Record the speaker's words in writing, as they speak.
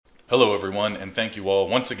Hello everyone, and thank you all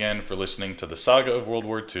once again for listening to the Saga of World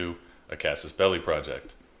War II, a Casus Belli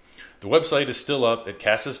project. The website is still up at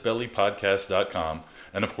casusbellipodcast.com,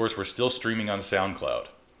 and of course we're still streaming on SoundCloud.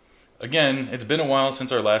 Again, it's been a while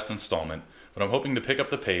since our last installment, but I'm hoping to pick up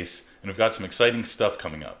the pace, and we've got some exciting stuff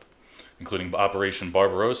coming up, including Operation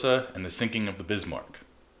Barbarossa and the sinking of the Bismarck.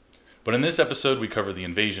 But in this episode we cover the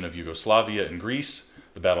invasion of Yugoslavia and Greece,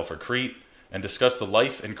 the battle for Crete, and discuss the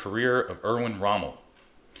life and career of Erwin Rommel.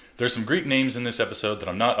 There's some Greek names in this episode that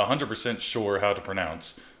I'm not 100% sure how to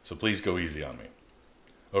pronounce, so please go easy on me.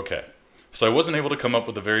 Okay, so I wasn't able to come up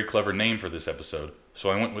with a very clever name for this episode,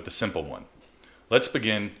 so I went with a simple one. Let's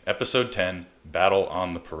begin Episode 10, Battle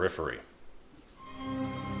on the Periphery.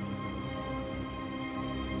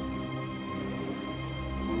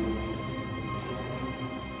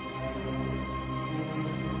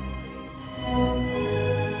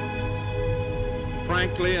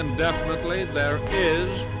 Frankly and definitely, there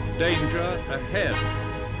is danger ahead.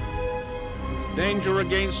 Danger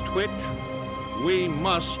against which we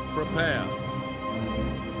must prepare.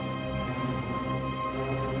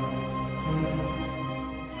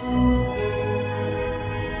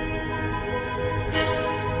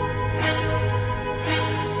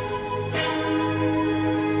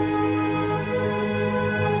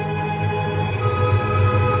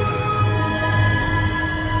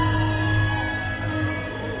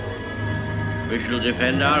 We shall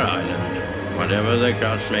defend our island, whatever the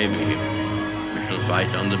cost may be. We shall fight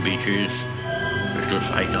on the beaches. We shall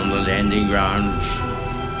fight on the landing grounds.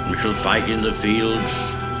 We shall fight in the fields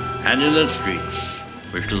and in the streets.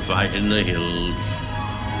 We shall fight in the hills.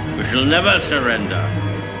 We shall never surrender.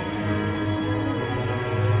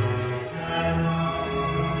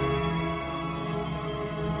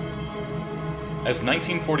 As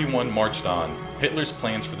 1941 marched on, Hitler's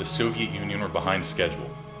plans for the Soviet Union were behind schedule.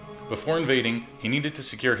 Before invading, he needed to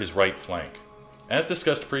secure his right flank. As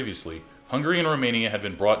discussed previously, Hungary and Romania had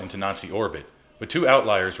been brought into Nazi orbit, but two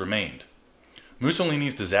outliers remained.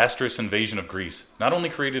 Mussolini's disastrous invasion of Greece not only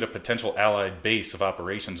created a potential Allied base of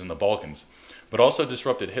operations in the Balkans, but also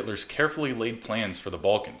disrupted Hitler's carefully laid plans for the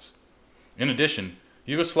Balkans. In addition,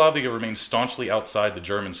 Yugoslavia remained staunchly outside the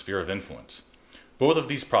German sphere of influence. Both of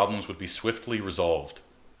these problems would be swiftly resolved.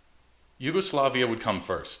 Yugoslavia would come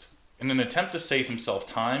first. In an attempt to save himself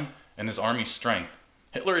time and his army's strength,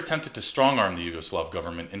 Hitler attempted to strong-arm the Yugoslav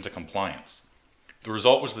government into compliance. The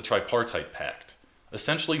result was the Tripartite Pact,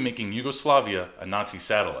 essentially making Yugoslavia a Nazi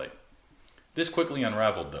satellite. This quickly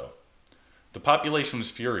unraveled, though. The population was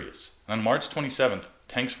furious, and on March 27th,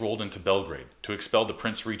 tanks rolled into Belgrade to expel the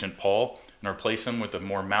Prince Regent Paul and replace him with the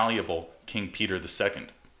more malleable King Peter II.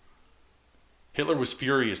 Hitler was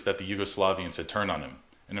furious that the Yugoslavians had turned on him,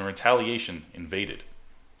 and in retaliation invaded.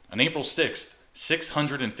 On April 6th,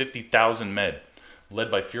 650,000 men, led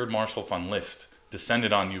by Field Marshal von List,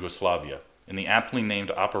 descended on Yugoslavia in the aptly named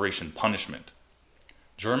Operation Punishment.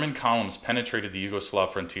 German columns penetrated the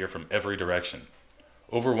Yugoslav frontier from every direction,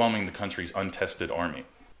 overwhelming the country's untested army.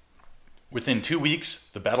 Within 2 weeks,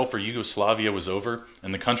 the battle for Yugoslavia was over,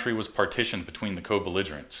 and the country was partitioned between the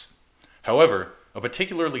co-belligerents. However, a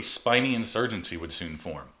particularly spiny insurgency would soon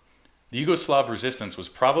form. The Yugoslav resistance was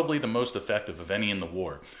probably the most effective of any in the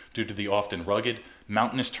war, due to the often rugged,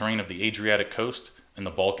 mountainous terrain of the Adriatic coast and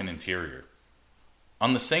the Balkan interior.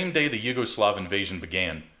 On the same day the Yugoslav invasion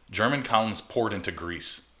began, German columns poured into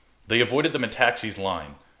Greece. They avoided the Metaxes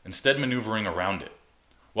line, instead maneuvering around it.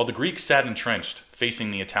 While the Greeks sat entrenched,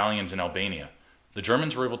 facing the Italians in Albania, the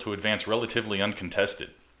Germans were able to advance relatively uncontested.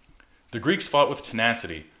 The Greeks fought with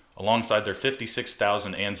tenacity, alongside their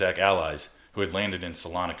 56,000 Anzac allies who had landed in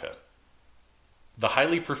Salonika. The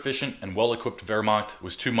highly proficient and well-equipped Wehrmacht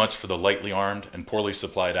was too much for the lightly armed and poorly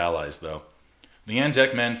supplied allies, though. The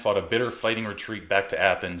Anzac men fought a bitter fighting retreat back to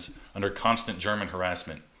Athens under constant German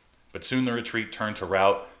harassment, but soon the retreat turned to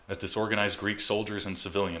rout as disorganized Greek soldiers and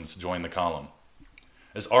civilians joined the column.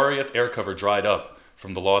 As RAF air cover dried up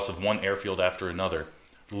from the loss of one airfield after another,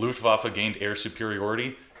 the Luftwaffe gained air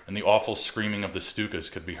superiority, and the awful screaming of the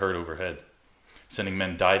Stukas could be heard overhead, sending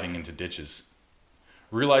men diving into ditches.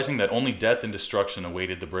 Realizing that only death and destruction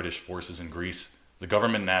awaited the British forces in Greece, the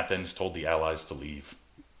government in Athens told the Allies to leave.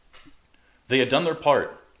 They had done their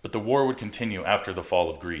part, but the war would continue after the fall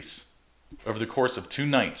of Greece. Over the course of 2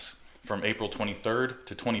 nights, from April 23rd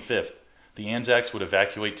to 25th, the Anzacs would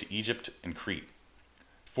evacuate to Egypt and Crete.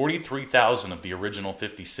 43,000 of the original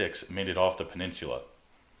 56 made it off the peninsula.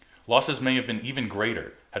 Losses may have been even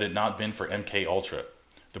greater had it not been for MK Ultra,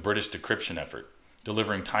 the British decryption effort,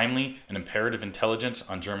 delivering timely and imperative intelligence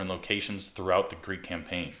on German locations throughout the Greek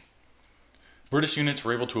campaign. British units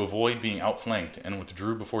were able to avoid being outflanked and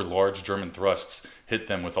withdrew before large German thrusts hit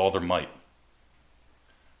them with all their might.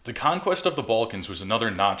 The conquest of the Balkans was another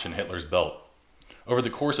notch in Hitler's belt. Over the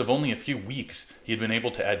course of only a few weeks, he had been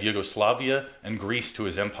able to add Yugoslavia and Greece to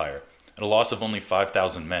his empire, at a loss of only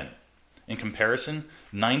 5,000 men. In comparison,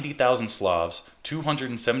 90,000 Slavs,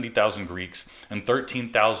 270,000 Greeks, and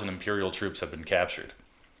 13,000 imperial troops had been captured.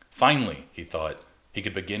 Finally, he thought, he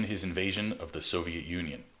could begin his invasion of the Soviet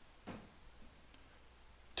Union.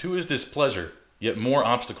 To his displeasure, yet more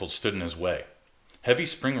obstacles stood in his way. Heavy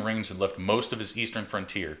spring rains had left most of his eastern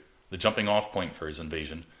frontier, the jumping-off point for his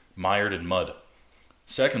invasion, mired in mud.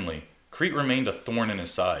 Secondly, Crete remained a thorn in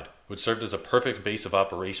his side, which served as a perfect base of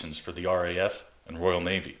operations for the RAF and Royal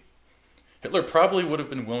Navy. Hitler probably would have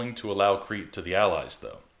been willing to allow Crete to the Allies,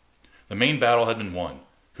 though. The main battle had been won.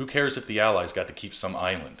 Who cares if the Allies got to keep some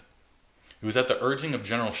island? It was at the urging of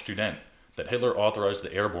General Student that Hitler authorized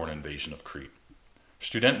the airborne invasion of Crete.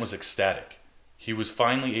 Student was ecstatic. He was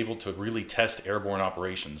finally able to really test airborne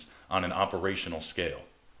operations on an operational scale.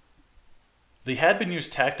 They had been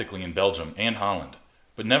used tactically in Belgium and Holland,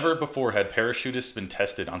 but never before had parachutists been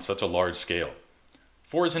tested on such a large scale.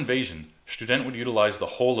 For his invasion, Student would utilize the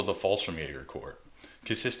whole of the Fallschirmjäger Corps,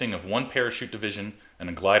 consisting of one parachute division and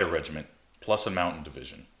a glider regiment, plus a mountain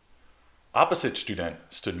division. Opposite Student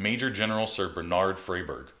stood Major General Sir Bernard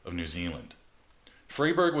Freyberg of New Zealand.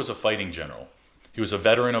 Freyberg was a fighting general. He was a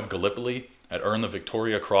veteran of Gallipoli, had earned the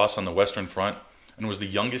Victoria Cross on the Western Front, and was the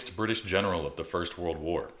youngest British general of the First World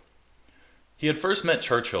War. He had first met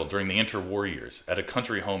Churchill during the interwar years at a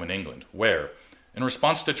country home in England, where, in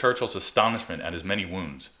response to Churchill's astonishment at his many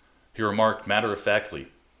wounds, he remarked matter-of-factly,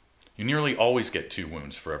 "You nearly always get 2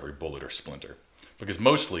 wounds for every bullet or splinter, because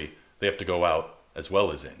mostly they have to go out as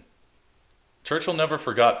well as in." Churchill never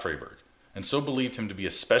forgot Freyberg, and so believed him to be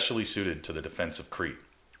especially suited to the defense of Crete.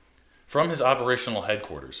 From his operational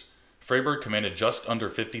headquarters, Freyberg commanded just under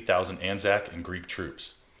 50,000 Anzac and Greek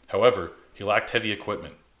troops. However, he lacked heavy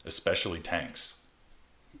equipment, especially tanks.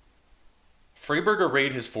 Freyberg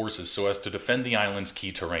arrayed his forces so as to defend the island's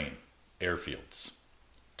key terrain, airfields.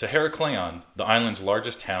 To Herakleion, the island's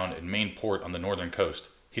largest town and main port on the northern coast,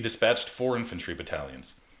 he dispatched 4 infantry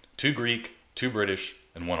battalions, 2 Greek, 2 British,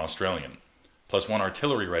 and 1 Australian, plus 1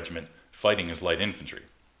 artillery regiment fighting as light infantry.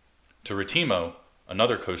 To Retimo,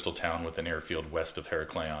 another coastal town with an airfield west of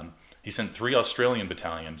Herakleion, he sent 3 Australian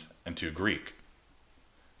battalions and 2 Greek.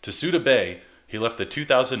 To Suda Bay, he left the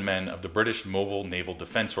 2,000 men of the British Mobile Naval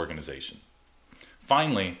Defence Organisation.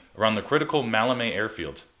 Finally, around the critical Malmö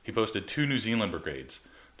airfield, he posted 2 New Zealand brigades,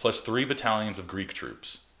 plus 3 battalions of Greek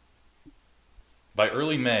troops. By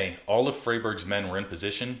early May, all of Freyberg's men were in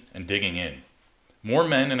position and digging in. More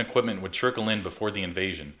men and equipment would trickle in before the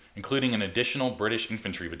invasion, including an additional British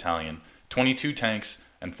infantry battalion, 22 tanks,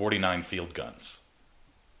 and 49 field guns.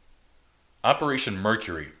 Operation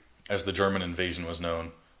Mercury, as the German invasion was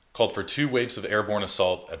known, called for 2 waves of airborne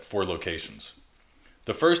assault at 4 locations.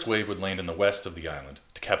 The first wave would land in the west of the island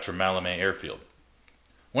to capture Malmö airfield.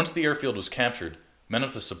 Once the airfield was captured, men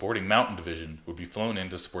of the supporting mountain division would be flown in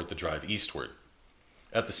to support the drive eastward.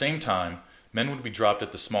 At the same time, men would be dropped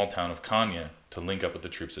at the small town of Konya to link up with the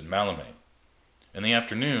troops at Malmö. In the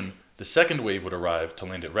afternoon, the second wave would arrive to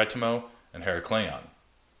land at Retimo and Herakleion.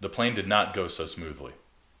 The plan did not go so smoothly.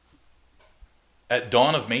 At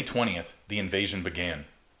dawn of May 20th, the invasion began.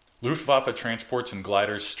 Luftwaffe transports and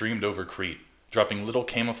gliders streamed over Crete, dropping little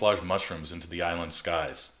camouflage mushrooms into the island's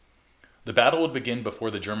skies. The battle would begin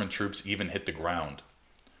before the German troops even hit the ground.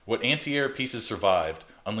 What anti-air pieces survived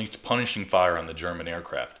unleashed punishing fire on the German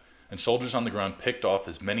aircraft, and soldiers on the ground picked off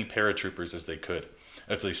as many paratroopers as they could,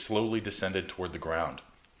 as they slowly descended toward the ground.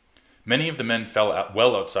 Many of the men fell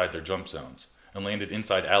well outside their jump zones, and landed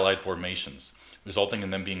inside Allied formations, resulting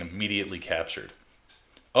in them being immediately captured.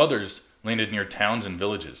 Others landed near towns and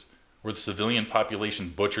villages, where the civilian population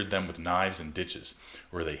butchered them with knives and ditches,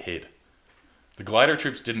 where they hid. The glider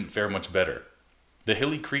troops didn't fare much better. The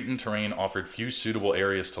hilly Cretan terrain offered few suitable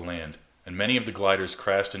areas to land, and many of the gliders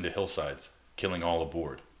crashed into hillsides, killing all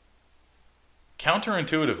aboard.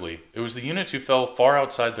 Counterintuitively, it was the units who fell far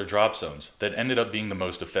outside their drop zones that ended up being the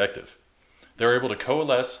most effective. They were able to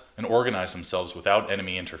coalesce and organize themselves without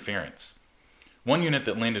enemy interference. One unit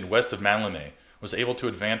that landed west of Malmö was able to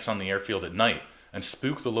advance on the airfield at night and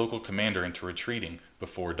spook the local commander into retreating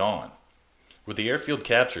before dawn. With the airfield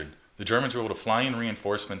captured, the Germans were able to fly in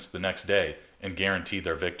reinforcements the next day and guarantee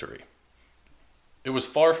their victory. It was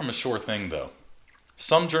far from a sure thing, though.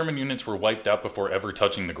 Some German units were wiped out before ever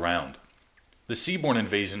touching the ground. The seaborne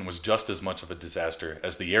invasion was just as much of a disaster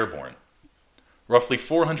as the airborne. Roughly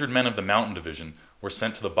 400 men of the Mountain Division were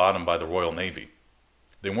sent to the bottom by the Royal Navy.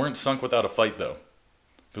 They weren't sunk without a fight, though.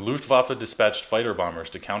 The Luftwaffe dispatched fighter bombers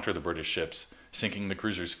to counter the British ships, sinking the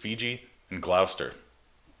cruisers Fiji and Gloucester.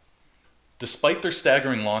 Despite their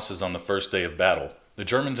staggering losses on the first day of battle, the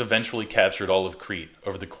Germans eventually captured all of Crete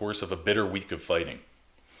over the course of a bitter week of fighting.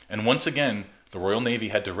 And once again, the Royal Navy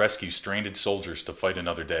had to rescue stranded soldiers to fight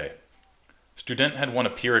another day. Student had won a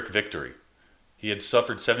Pyrrhic victory. He had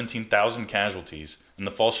suffered 17,000 casualties, and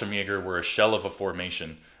the Fallschirmjäger were a shell of a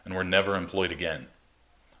formation and were never employed again.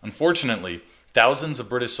 Unfortunately, thousands of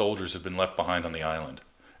British soldiers had been left behind on the island,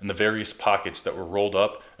 in the various pockets that were rolled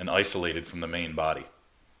up and isolated from the main body.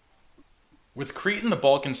 With Crete and the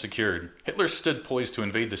Balkans secured, Hitler stood poised to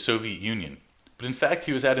invade the Soviet Union, but in fact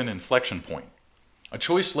he was at an inflection point. A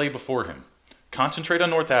choice lay before him: concentrate on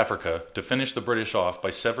North Africa to finish the British off by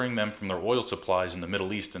severing them from their oil supplies in the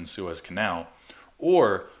Middle East and Suez Canal,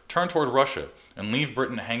 or turn toward Russia and leave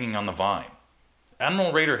Britain hanging on the vine.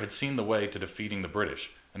 Admiral Raeder had seen the way to defeating the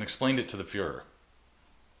British and explained it to the Führer.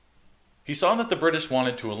 He saw that the British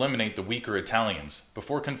wanted to eliminate the weaker Italians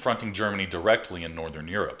before confronting Germany directly in Northern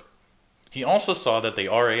Europe. He also saw that the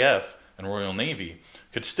RAF and Royal Navy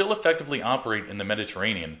could still effectively operate in the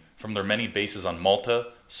Mediterranean from their many bases on Malta,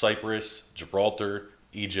 Cyprus, Gibraltar,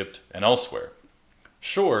 Egypt, and elsewhere.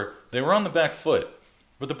 Sure, they were on the back foot,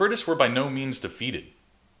 but the British were by no means defeated.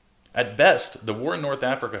 At best, the war in North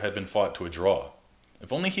Africa had been fought to a draw.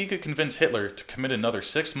 If only he could convince Hitler to commit another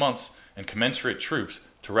 6 months and commensurate troops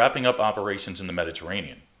to wrapping up operations in the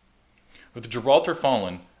Mediterranean. With Gibraltar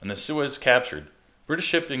fallen and the Suez captured, British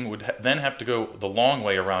shipping would then have to go the long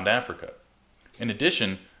way around Africa. In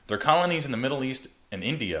addition, their colonies in the Middle East and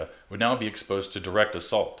India would now be exposed to direct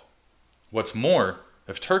assault. What's more,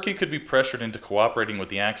 if Turkey could be pressured into cooperating with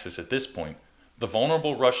the Axis at this point, the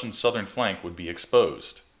vulnerable Russian southern flank would be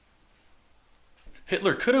exposed.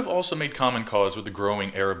 Hitler could have also made common cause with the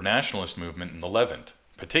growing Arab nationalist movement in the Levant,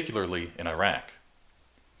 particularly in Iraq.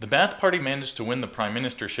 The Ba'ath Party managed to win the prime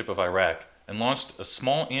ministership of Iraq and launched a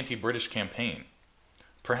small anti-British campaign.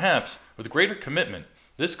 Perhaps, with greater commitment,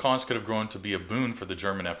 this cause could have grown to be a boon for the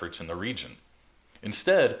German efforts in the region.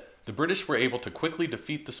 Instead, the British were able to quickly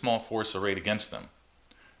defeat the small force arrayed against them.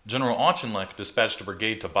 General Auchinleck dispatched a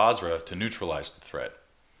brigade to Basra to neutralize the threat.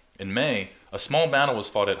 In May, a small battle was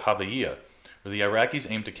fought at Habaiya, where the Iraqis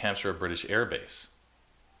aimed to capture a British airbase.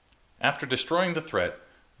 After destroying the threat,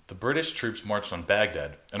 the British troops marched on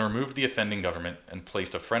Baghdad and removed the offending government and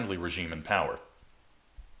placed a friendly regime in power.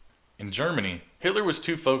 In Germany, Hitler was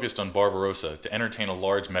too focused on Barbarossa to entertain a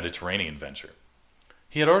large Mediterranean venture.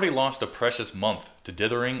 He had already lost a precious month to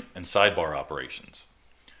dithering and sidebar operations.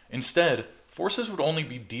 Instead, forces would only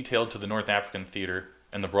be detailed to the North African theater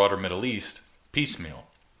and the broader Middle East piecemeal.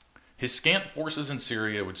 His scant forces in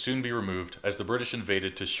Syria would soon be removed as the British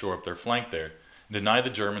invaded to shore up their flank there and deny the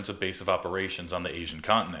Germans a base of operations on the Asian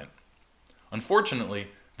continent. Unfortunately,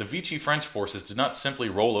 the Vichy French forces did not simply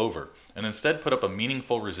roll over and instead put up a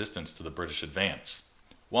meaningful resistance to the British advance.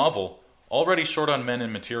 Wavell, already short on men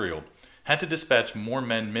and material, had to dispatch more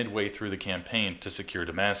men midway through the campaign to secure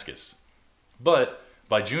Damascus. But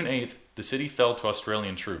by June 8th, the city fell to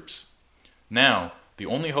Australian troops. Now, the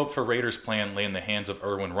only hope for Raeder's plan lay in the hands of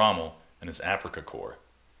Erwin Rommel and his Afrika Korps.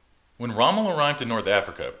 When Rommel arrived in North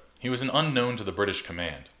Africa, he was an unknown to the British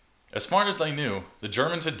command. As far as they knew, the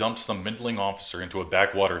Germans had dumped some middling officer into a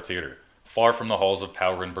backwater theater, far from the halls of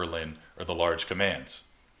power in Berlin or the large commands.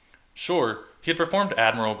 Sure, he had performed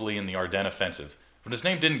admirably in the Ardennes offensive, but his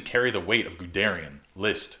name didn't carry the weight of Guderian,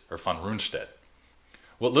 List, or von Rundstedt.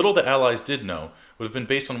 What little the Allies did know would have been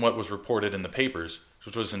based on what was reported in the papers,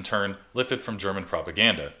 which was in turn lifted from German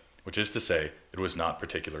propaganda, which is to say, it was not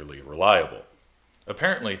particularly reliable.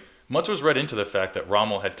 Apparently, much was read into the fact that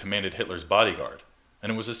Rommel had commanded Hitler's bodyguard,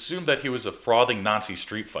 and it was assumed that he was a frothing Nazi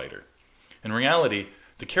street fighter. In reality,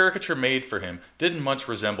 the caricature made for him didn't much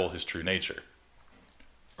resemble his true nature.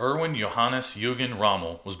 Erwin Johannes Eugen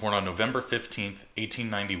Rommel was born on November 15,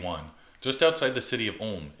 1891, just outside the city of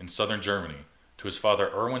Ulm in southern Germany, to his father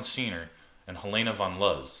Erwin Senior and Helena von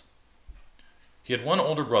Luz. He had one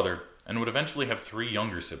older brother and would eventually have 3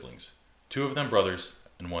 younger siblings, 2 of them brothers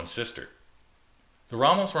and 1 sister. The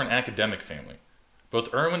Rommels were an academic family.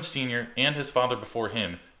 Both Erwin Sr. and his father before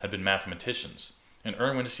him had been mathematicians, and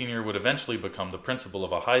Erwin Sr. would eventually become the principal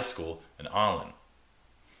of a high school in Aalen.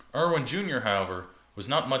 Erwin Jr., however, was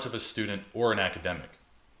not much of a student or an academic.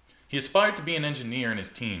 He aspired to be an engineer in his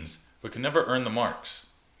teens, but could never earn the marks,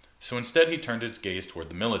 so instead he turned his gaze toward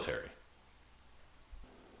the military.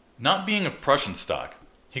 Not being of Prussian stock,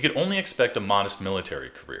 he could only expect a modest military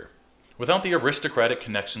career. Without the aristocratic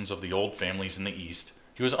connections of the old families in the East,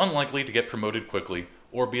 he was unlikely to get promoted quickly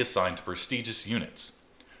or be assigned to prestigious units.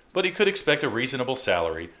 but he could expect a reasonable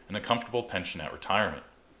salary and a comfortable pension at retirement.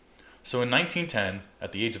 So in 1910,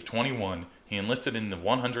 at the age of 21, he enlisted in the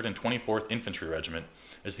 124th Infantry Regiment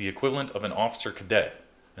as the equivalent of an officer cadet,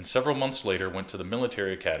 and several months later went to the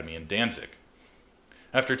military academy in Danzig.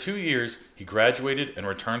 After 2 years, he graduated and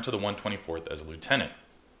returned to the 124th as a lieutenant.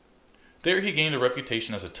 There he gained a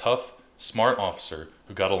reputation as a tough, smart officer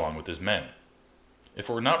who got along with his men. If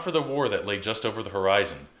it were not for the war that lay just over the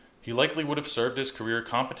horizon, he likely would have served his career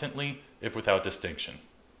competently, if without distinction.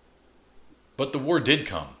 But the war did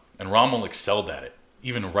come, and Rommel excelled at it,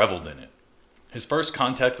 even reveled in it. His first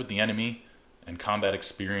contact with the enemy and combat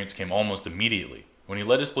experience came almost immediately, when he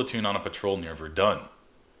led his platoon on a patrol near Verdun.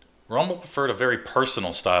 Rommel preferred a very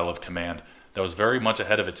personal style of command that was very much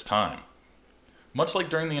ahead of its time. Much like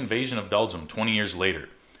during the invasion of Belgium 20 years later,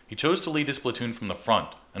 he chose to lead his platoon from the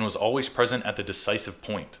front and was always present at the decisive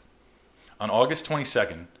point. On August 22,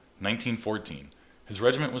 1914, his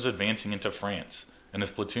regiment was advancing into France, and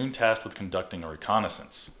his platoon tasked with conducting a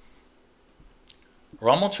reconnaissance.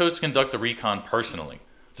 Rommel chose to conduct the recon personally,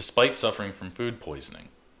 despite suffering from food poisoning.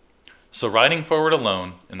 So riding forward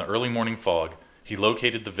alone in the early morning fog, he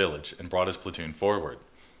located the village and brought his platoon forward.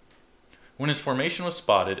 When his formation was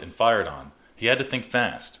spotted and fired on, he had to think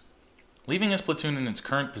fast. Leaving his platoon in its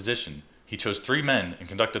current position, he chose 3 men and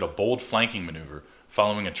conducted a bold flanking maneuver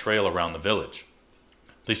following a trail around the village.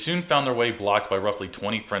 They soon found their way blocked by roughly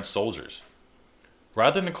 20 French soldiers.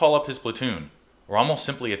 Rather than call up his platoon, Rommel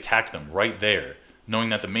simply attacked them right there, knowing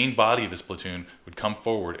that the main body of his platoon would come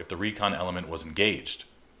forward if the recon element was engaged.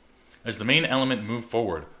 As the main element moved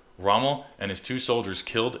forward, Rommel and his 2 soldiers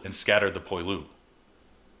killed and scattered the poilus.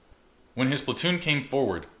 When his platoon came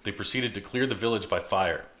forward, they proceeded to clear the village by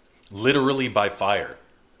fire. Literally by fire.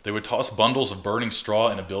 They would toss bundles of burning straw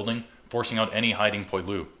in a building, forcing out any hiding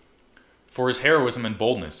poilu. For his heroism and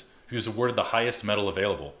boldness, he was awarded the highest medal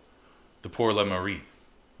available, the Pour le Mérite.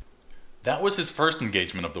 That was his first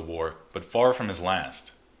engagement of the war, but far from his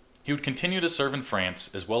last. He would continue to serve in France,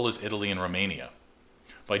 as well as Italy and Romania.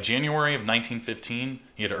 By January of 1915,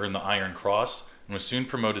 he had earned the Iron Cross and was soon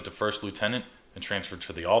promoted to first lieutenant and transferred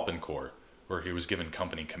to the Alpen Corps, where he was given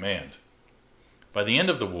company command. By the end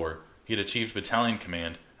of the war, he had achieved battalion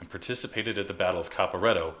command and participated at the Battle of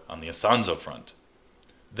Caporetto on the Isonzo front.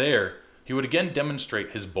 There, he would again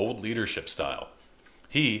demonstrate his bold leadership style.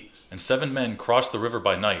 He and 7 men crossed the river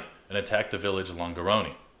by night and attacked the village of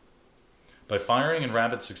Longarone. By firing in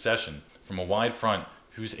rapid succession from a wide front,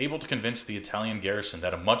 he was able to convince the Italian garrison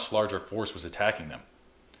that a much larger force was attacking them.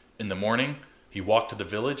 In the morning, he walked to the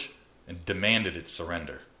village and demanded its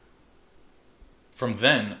surrender. From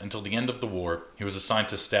then until the end of the war, he was assigned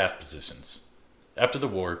to staff positions. After the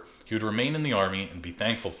war, he would remain in the army and be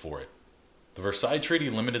thankful for it. The Versailles Treaty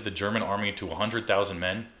limited the German army to 100,000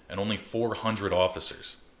 men and only 400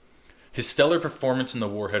 officers. His stellar performance in the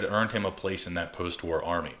war had earned him a place in that post-war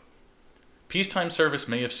army. Peacetime service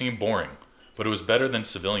may have seemed boring, but it was better than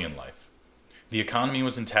civilian life. The economy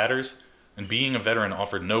was in tatters, and being a veteran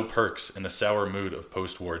offered no perks in the sour mood of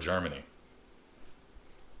post-war Germany.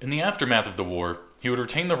 In the aftermath of the war, he would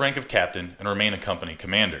retain the rank of captain and remain a company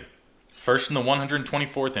commander, first in the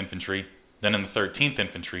 124th Infantry, then in the 13th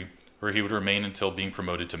Infantry, where he would remain until being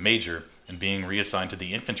promoted to major and being reassigned to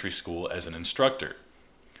the infantry school as an instructor.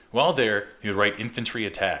 While there, he would write Infantry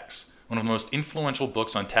Attacks, one of the most influential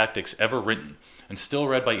books on tactics ever written and still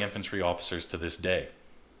read by infantry officers to this day.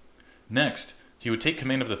 Next, he would take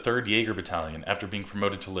command of the 3rd Jaeger Battalion after being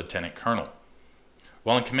promoted to lieutenant colonel.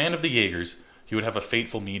 While in command of the Jaegers, he would have a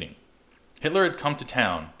fateful meeting. Hitler had come to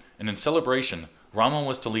town, and in celebration, Rommel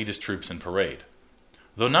was to lead his troops in parade.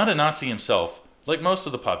 Though not a Nazi himself, like most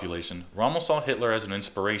of the population, Rommel saw Hitler as an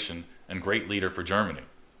inspiration and great leader for Germany.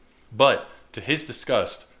 But, to his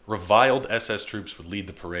disgust, reviled SS troops would lead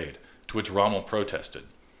the parade, to which Rommel protested.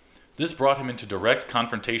 This brought him into direct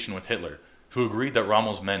confrontation with Hitler, who agreed that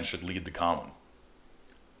Rommel's men should lead the column.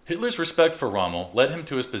 Hitler's respect for Rommel led him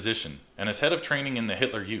to his position and as head of training in the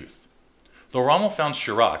Hitler Youth. Though Rommel found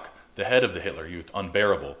Chirac, the head of the Hitler Youth,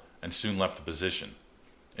 unbearable and soon left the position.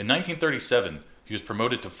 In 1937, he was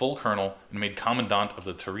promoted to full colonel and made commandant of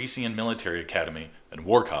the Teresian Military Academy and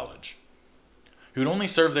War College. He would only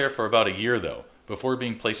serve there for about a year, though, before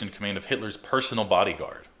being placed in command of Hitler's personal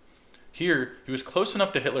bodyguard. Here, he was close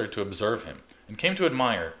enough to Hitler to observe him, and came to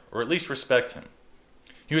admire, or at least respect him.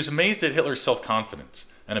 He was amazed at Hitler's self-confidence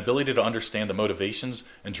and ability to understand the motivations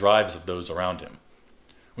and drives of those around him.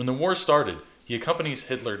 When the war started, he accompanied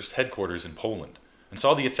Hitler's headquarters in Poland, and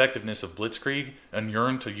saw the effectiveness of blitzkrieg and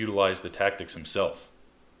yearned to utilize the tactics himself.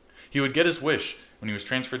 He would get his wish when he was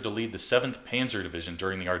transferred to lead the 7th Panzer Division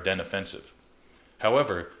during the Ardennes Offensive.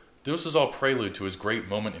 However, This was all prelude to his great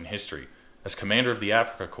moment in history as commander of the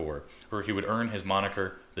Africa Corps, where he would earn his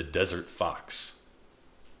moniker, the Desert Fox.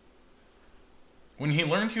 When he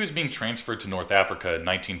learned he was being transferred to North Africa in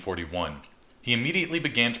 1941, he immediately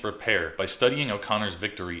began to prepare by studying O'Connor's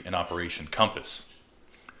victory in Operation Compass.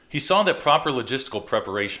 He saw that proper logistical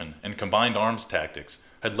preparation and combined arms tactics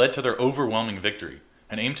had led to their overwhelming victory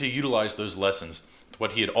and aimed to utilize those lessons to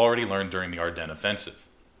what he had already learned during the Ardennes offensive.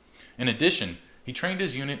 In addition, he trained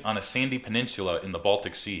his unit on a sandy peninsula in the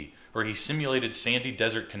Baltic Sea, where he simulated sandy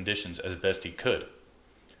desert conditions as best he could.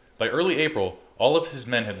 By early April, all of his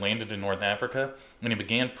men had landed in North Africa, and he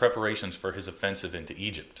began preparations for his offensive into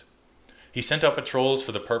Egypt. He sent out patrols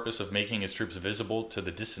for the purpose of making his troops visible to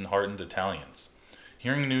the disheartened Italians.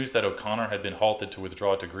 Hearing news that O'Connor had been halted to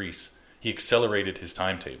withdraw to Greece, he accelerated his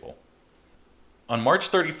timetable. On March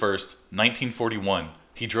 31st, 1941,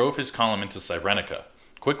 he drove his column into Cyrenaica,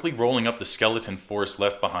 quickly rolling up the skeleton force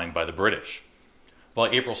left behind by the British. By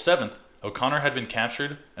April 7th, O'Connor had been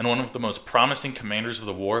captured, and one of the most promising commanders of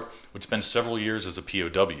the war would spend several years as a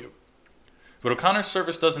POW. But O'Connor's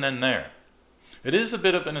service doesn't end there. It is a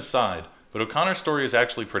bit of an aside, but O'Connor's story is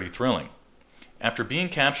actually pretty thrilling. After being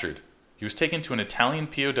captured, he was taken to an Italian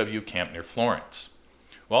POW camp near Florence.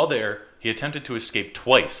 While there, he attempted to escape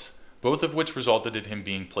twice, both of which resulted in him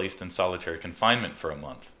being placed in solitary confinement for a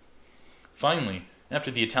month. Finally,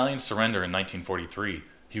 after the Italians' surrender in 1943,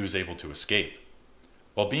 he was able to escape.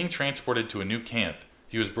 While being transported to a new camp,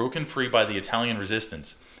 he was broken free by the Italian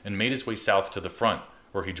resistance and made his way south to the front,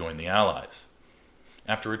 where he joined the Allies.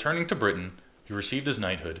 After returning to Britain, he received his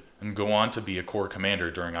knighthood and go on to be a corps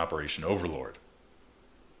commander during Operation Overlord.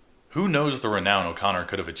 Who knows the renown O'Connor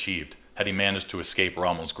could have achieved had he managed to escape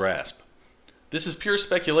Rommel's grasp? This is pure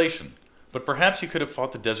speculation, but perhaps he could have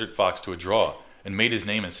fought the Desert Fox to a draw and made his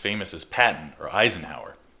name as famous as Patton or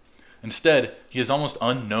Eisenhower. Instead, he is almost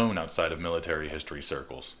unknown outside of military history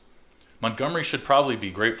circles. Montgomery should probably be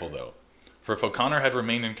grateful, though, for if O'Connor had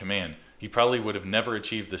remained in command, he probably would have never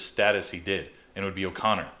achieved the status he did, and it would be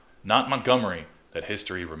O'Connor, not Montgomery, that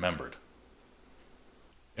history remembered.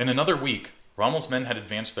 In another week, Rommel's men had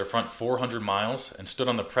advanced their front 400 miles and stood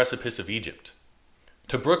on the precipice of Egypt.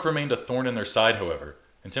 Tobruk remained a thorn in their side, however,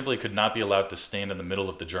 and simply could not be allowed to stand in the middle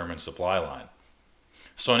of the German supply line.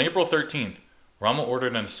 So on April 13th, Rommel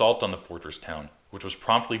ordered an assault on the fortress town, which was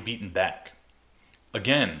promptly beaten back.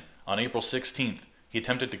 Again, on April 16th, he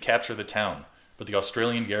attempted to capture the town, but the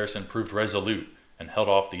Australian garrison proved resolute and held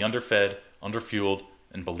off the underfed, underfueled,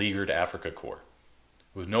 and beleaguered Africa Corps.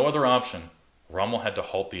 With no other option, Rommel had to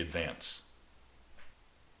halt the advance.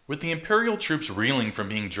 With the Imperial troops reeling from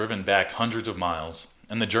being driven back hundreds of miles,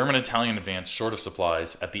 and the German-Italian advance short of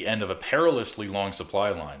supplies at the end of a perilously long supply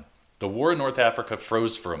line, the war in North Africa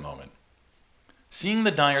froze for a moment. Seeing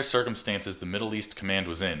the dire circumstances the Middle East Command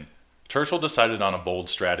was in, Churchill decided on a bold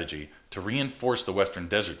strategy to reinforce the Western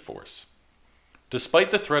Desert Force.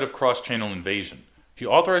 Despite the threat of cross-channel invasion, he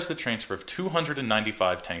authorized the transfer of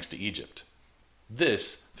 295 tanks to Egypt.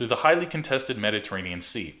 This through the highly contested Mediterranean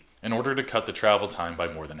Sea, in order to cut the travel time by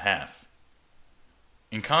more than half.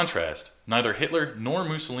 In contrast, neither Hitler nor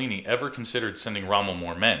Mussolini ever considered sending Rommel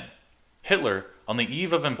more men. Hitler, on the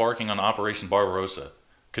eve of embarking on Operation Barbarossa,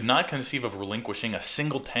 could not conceive of relinquishing a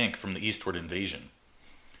single tank from the eastward invasion.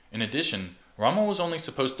 In addition, Rommel was only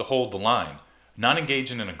supposed to hold the line, not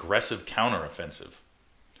engage in an aggressive counteroffensive.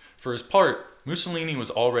 For his part, Mussolini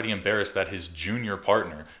was already embarrassed that his junior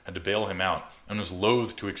partner had to bail him out and was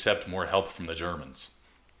loath to accept more help from the Germans.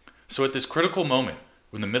 So at this critical moment,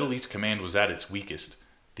 when the Middle East Command was at its weakest,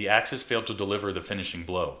 the Axis failed to deliver the finishing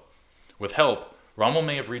blow. With help, Rommel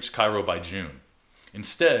may have reached Cairo by June.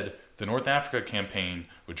 Instead, the North Africa campaign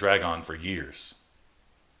would drag on for years.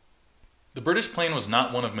 The British plan was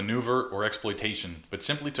not one of maneuver or exploitation, but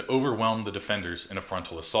simply to overwhelm the defenders in a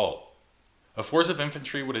frontal assault. A force of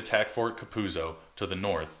infantry would attack Fort Capuzzo to the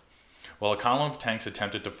north, while a column of tanks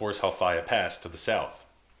attempted to force Halfaya Pass to the south.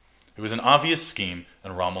 It was an obvious scheme,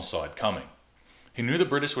 and Rommel saw it coming. He knew the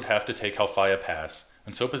British would have to take Halfaya Pass,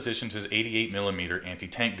 and so positioned his 88mm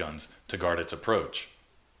anti-tank guns to guard its approach.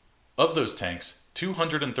 Of those tanks,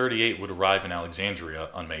 238 would arrive in Alexandria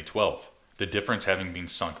on May 12th, the difference having been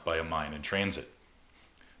sunk by a mine in transit.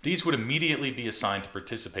 These would immediately be assigned to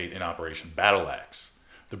participate in Operation Battle Axe,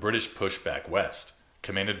 the British push back west,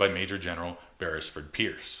 commanded by Major General Beresford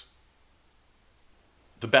Pierce.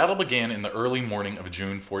 The battle began in the early morning of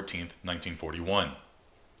June 14, 1941.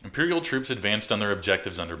 Imperial troops advanced on their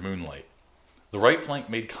objectives under moonlight. The right flank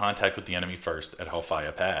made contact with the enemy first at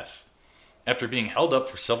Halfaya Pass. After being held up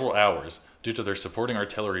for several hours due to their supporting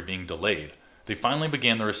artillery being delayed, they finally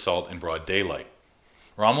began their assault in broad daylight.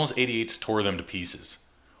 Rommel's 88s tore them to pieces.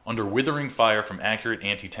 Under withering fire from accurate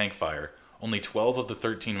anti-tank fire, only 12 of the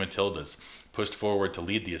 13 Matildas pushed forward to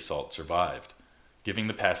lead the assault survived, giving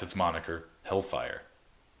the pass its moniker, Hellfire.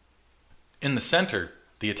 In the center,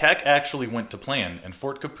 the attack actually went to plan and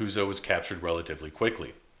Fort Capuzzo was captured relatively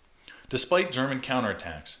quickly. Despite German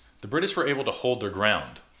counterattacks, the British were able to hold their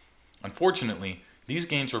ground. Unfortunately, these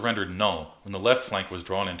gains were rendered null when the left flank was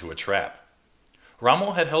drawn into a trap.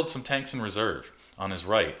 Rommel had held some tanks in reserve on his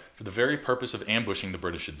right for the very purpose of ambushing the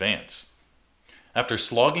British advance. After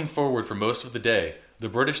slogging forward for most of the day, the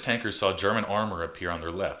British tankers saw German armor appear on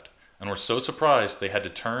their left and were so surprised they had to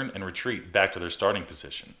turn and retreat back to their starting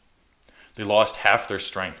position. They lost half their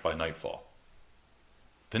strength by nightfall.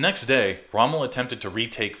 The next day, Rommel attempted to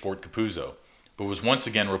retake Fort Capuzzo, but was once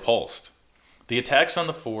again repulsed. The attacks on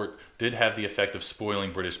the fort did have the effect of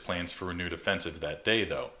spoiling British plans for renewed offensives that day,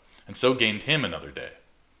 though, and so gained him another day.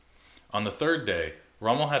 On the third day,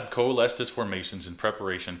 Rommel had coalesced his formations in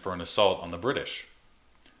preparation for an assault on the British.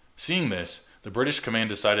 Seeing this, the British command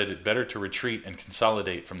decided it better to retreat and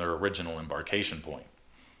consolidate from their original embarkation point.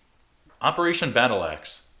 Operation Battle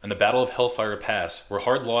Axe and the Battle of Hellfire Pass were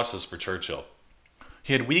hard losses for Churchill.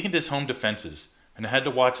 He had weakened his home defenses and had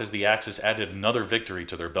to watch as the Axis added another victory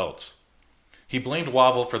to their belts. He blamed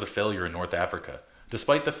Wavell for the failure in North Africa,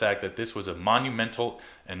 despite the fact that this was a monumental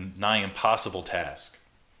and nigh impossible task.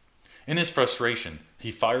 In his frustration,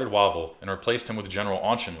 he fired Wavell and replaced him with General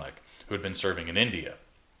Auchinleck, who had been serving in India.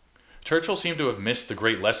 Churchill seemed to have missed the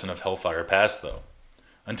great lesson of Hellfire Pass, though.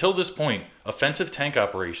 Until this point, offensive tank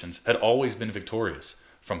operations had always been victorious,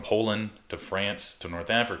 from Poland to France to North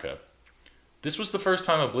Africa. This was the first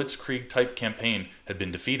time a blitzkrieg-type campaign had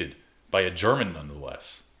been defeated, by a German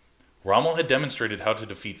nonetheless. Rommel had demonstrated how to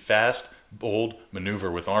defeat fast, bold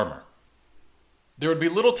maneuver with armor. There would be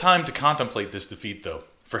little time to contemplate this defeat, though,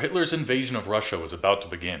 for Hitler's invasion of Russia was about to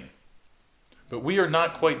begin. But we are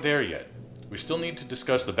not quite there yet. We still need to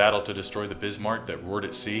discuss the battle to destroy the Bismarck that roared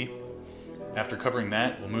at sea. After covering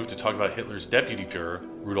that, we'll move to talk about Hitler's deputy Führer,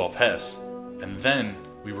 Rudolf Hess, and then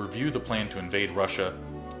we review the plan to invade Russia,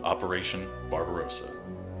 Operation Barbarossa.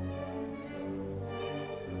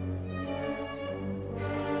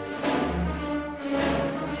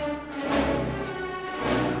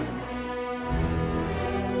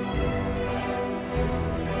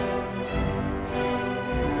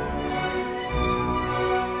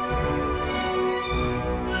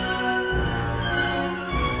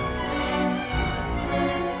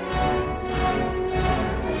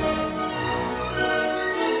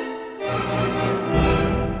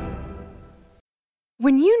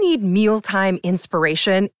 When you need mealtime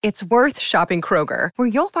inspiration, it's worth shopping Kroger, where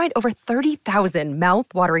you'll find over 30,000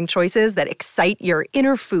 mouth-watering choices that excite your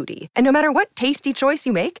inner foodie. And no matter what tasty choice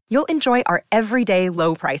you make, you'll enjoy our everyday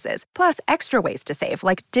low prices, plus extra ways to save,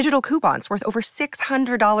 like digital coupons worth over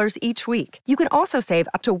 $600 each week. You can also save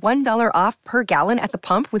up to $1 off per gallon at the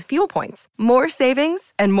pump with fuel points. More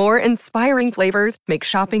savings and more inspiring flavors make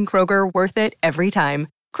shopping Kroger worth it every time.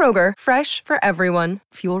 Kroger, fresh for everyone.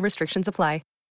 Fuel restrictions apply.